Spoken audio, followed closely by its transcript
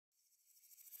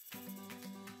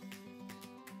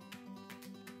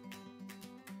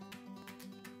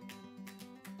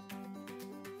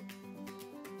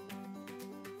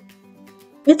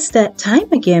It's that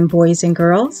time again, boys and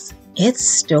girls. It's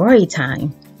story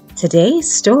time.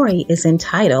 Today's story is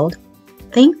entitled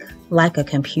Think Like a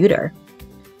Computer,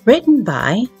 written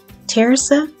by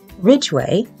Terysa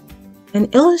Ridgway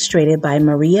and illustrated by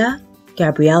Maria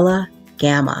Gabriela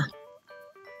Gamma.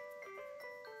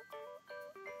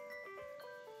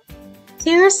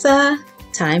 Terysa,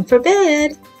 time for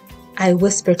bed, I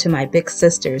whispered to my big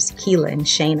sisters, Keela and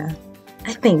Shayna.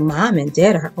 I think Mom and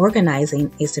Dad are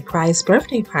organizing a surprise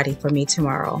birthday party for me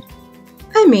tomorrow.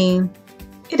 I mean,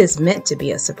 it is meant to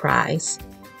be a surprise.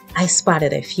 I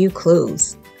spotted a few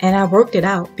clues, and I worked it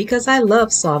out because I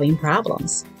love solving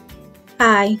problems.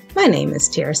 Hi, my name is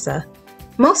Terysa.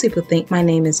 Most people think my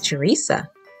name is Terysa,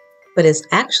 but it's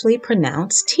actually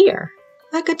pronounced tear,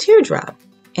 like a teardrop,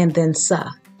 and then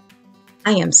sa.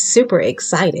 I am super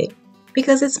excited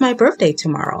because it's my birthday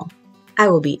tomorrow. I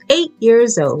will be 8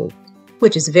 years old,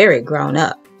 which is very grown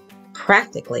up,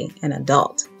 practically an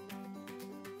adult.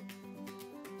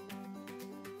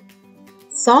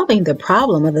 Solving the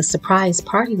problem of the surprise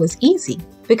party was easy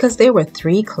because there were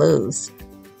 3 clues.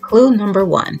 Clue number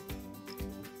 1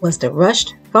 was the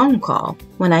rushed phone call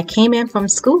when I came in from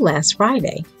school last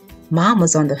Friday. Mom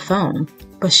was on the phone,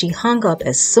 but she hung up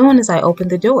as soon as I opened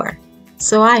the door,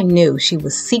 so I knew she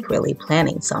was secretly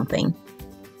planning something.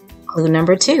 Clue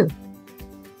number 2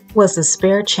 was the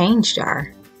spare change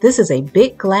jar. This is a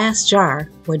big glass jar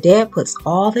where Dad puts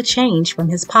all the change from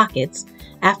his pockets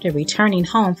after returning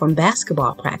home from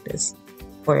basketball practice.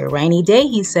 For a rainy day,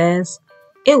 he says.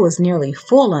 It was nearly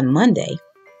full on Monday,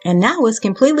 and now it's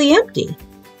completely empty.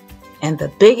 And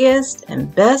the biggest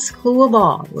and best clue of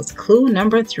all was clue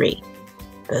number 3,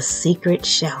 the secret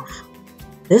shelf.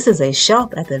 This is a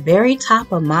shelf at the very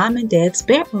top of Mom and Dad's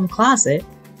bedroom closet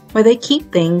where they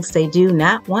keep things they do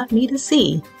not want me to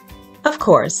see. Of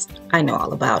course, I know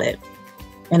all about it.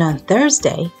 And on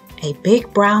Thursday, a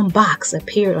big brown box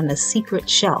appeared on the secret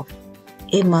shelf.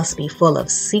 It must be full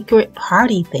of secret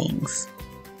party things.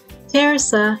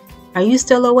 Terysa, are you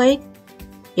still awake?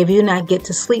 If you not get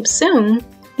to sleep soon,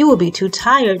 you will be too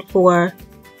tired for...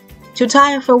 Too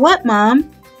tired for what,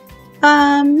 Mom?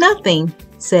 Nothing,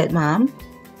 said Mom.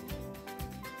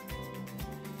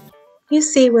 You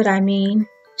see what I mean?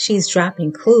 She's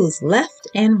dropping clues left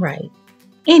and right.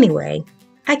 Anyway,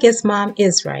 I guess Mom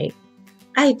is right.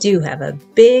 I do have a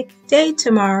big day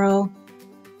tomorrow.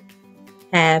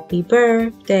 Happy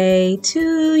birthday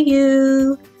to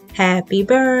you. Happy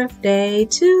birthday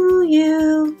to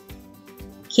you.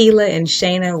 Keela and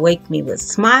Shayna wake me with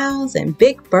smiles and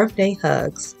big birthday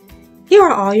hugs. Here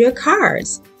are all your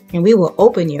cards, and we will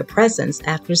open your presents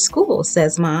after school,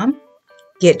 says Mom.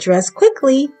 Get dressed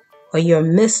quickly, or you'll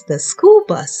miss the school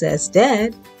bus, says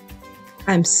Dad.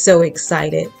 I'm so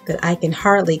excited that I can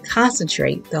hardly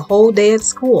concentrate the whole day at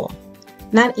school,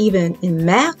 not even in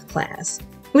math class,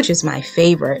 which is my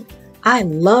favorite. I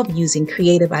love using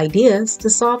creative ideas to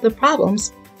solve the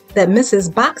problems that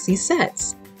Mrs. Boxy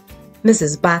sets.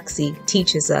 Mrs. Boxy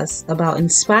teaches us about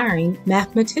inspiring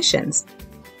mathematicians,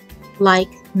 like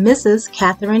Mrs.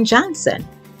 Katherine Johnson.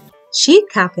 She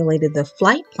calculated the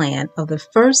flight plan of the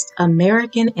first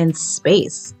American in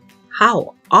space.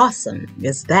 How awesome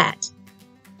is that?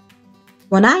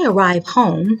 When I arrive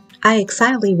home, I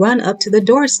excitedly run up to the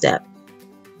doorstep.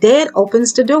 Dad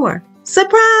opens the door.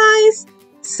 Surprise!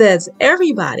 Says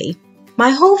everybody.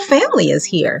 My whole family is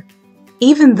here.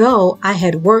 Even though I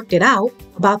had worked it out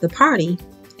about the party,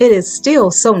 it is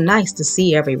still so nice to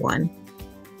see everyone.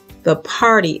 The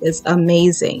party is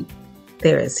amazing.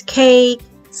 There is cake,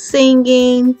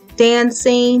 singing,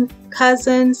 dancing,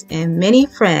 cousins, and many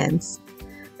friends.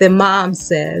 Then Mom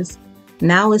says,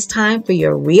 now it's time for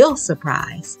your real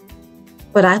surprise.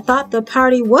 But I thought the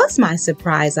party was my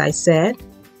surprise, I said.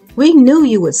 We knew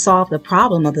you would solve the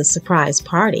problem of the surprise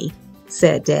party,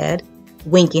 said Dad,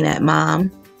 winking at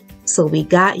Mom. So we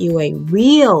got you a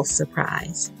real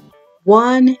surprise,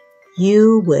 one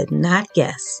you would not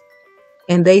guess.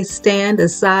 And they stand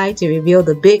aside to reveal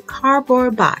the big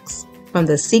cardboard box from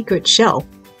the secret shelf.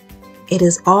 It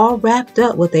is all wrapped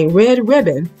up with a red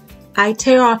ribbon. I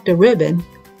tear off the ribbon,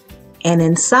 and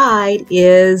inside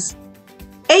is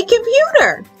a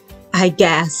computer. I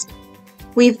gasped.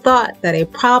 We thought that a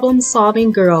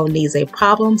problem-solving girl needs a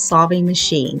problem-solving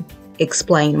machine,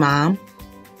 explained Mom.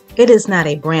 It is not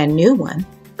a brand new one,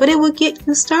 but it will get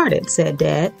you started, said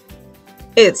Dad.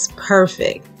 It's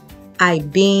perfect. I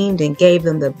beamed and gave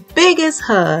them the biggest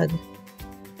hug.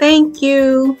 Thank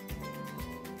you.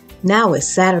 Now it's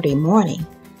Saturday morning,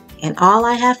 and all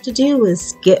I have to do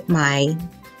is get my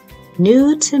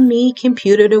new-to-me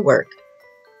computer to work.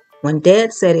 When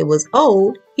Dad said it was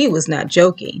old, he was not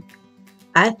joking.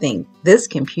 I think this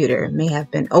computer may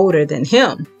have been older than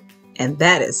him, and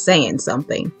that is saying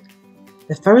something.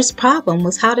 The first problem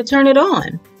was how to turn it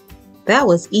on. That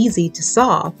was easy to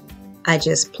solve. I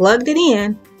just plugged it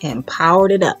in and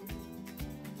powered it up.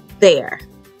 There.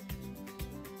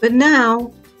 But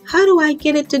now, how do I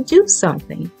get it to do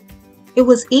something? It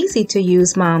was easy to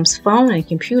use Mom's phone and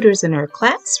computers in her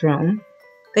classroom.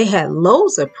 They had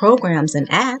loads of programs and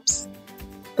apps.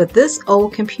 But this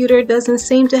old computer doesn't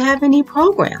seem to have any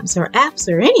programs or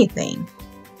apps or anything.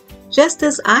 Just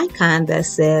this icon that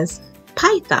says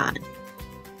Python.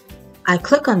 I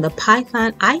click on the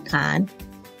Python icon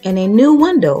and a new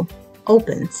window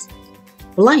opens,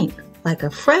 blank like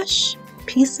a fresh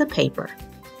piece of paper.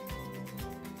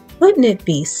 Wouldn't it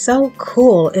be so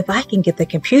cool if I can get the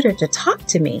computer to talk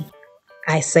to me?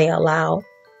 I say aloud.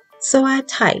 So I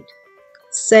type,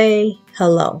 say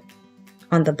hello,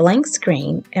 on the blank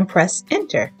screen and press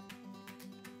enter.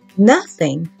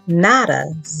 Nothing, nada,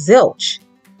 zilch.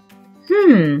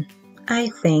 I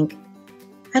think.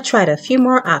 I tried a few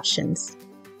more options.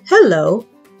 Hello.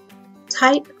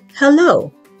 Type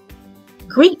hello.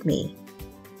 Greet me.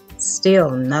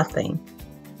 Still nothing.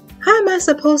 How am I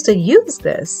supposed to use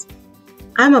this?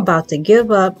 I'm about to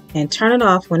give up and turn it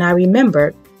off when I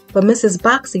remembered what Mrs.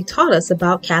 Boxey taught us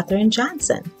about Katherine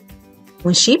Johnson.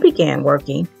 When she began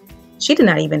working, she did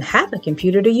not even have a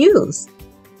computer to use.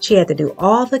 She had to do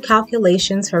all the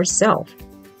calculations herself,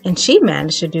 and she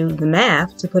managed to do the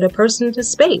math to put a person into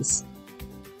space.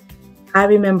 I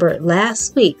remember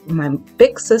last week when my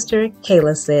big sister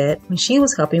Kayla said when she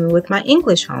was helping me with my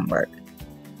English homework.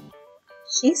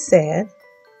 She said,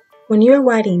 when you're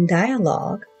writing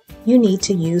dialogue, you need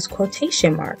to use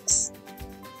quotation marks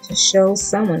to show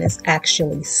someone is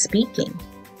actually speaking.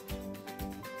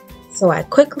 So I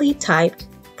quickly typed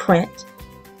print,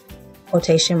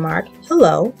 quotation mark,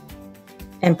 hello,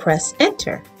 and press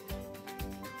enter.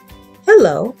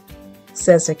 Hello,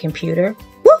 says the computer.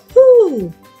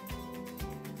 Woohoo!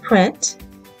 Print,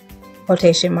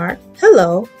 quotation mark,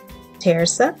 hello,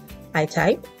 Terysa, I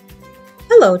type.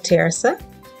 Hello, Terysa,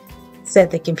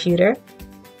 said the computer.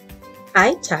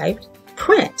 I typed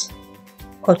print,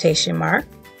 quotation mark,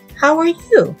 how are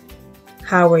you?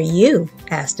 How are you?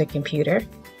 Asked the computer.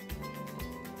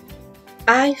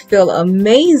 I feel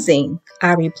amazing,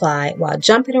 I replied while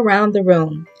jumping around the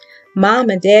room. Mom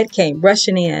and Dad came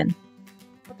rushing in.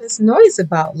 What's this noise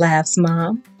about? Laughs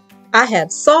Mom. I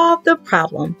have solved the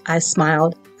problem, I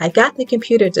smiled. I got the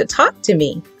computer to talk to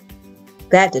me.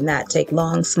 That did not take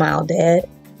long, smiled Dad.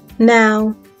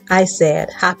 Now, I said,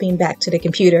 hopping back to the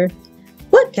computer,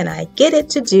 what can I get it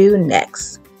to do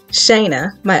next?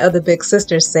 Shayna, my other big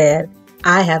sister, said,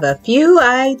 I have a few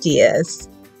ideas.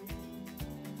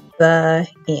 The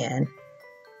end.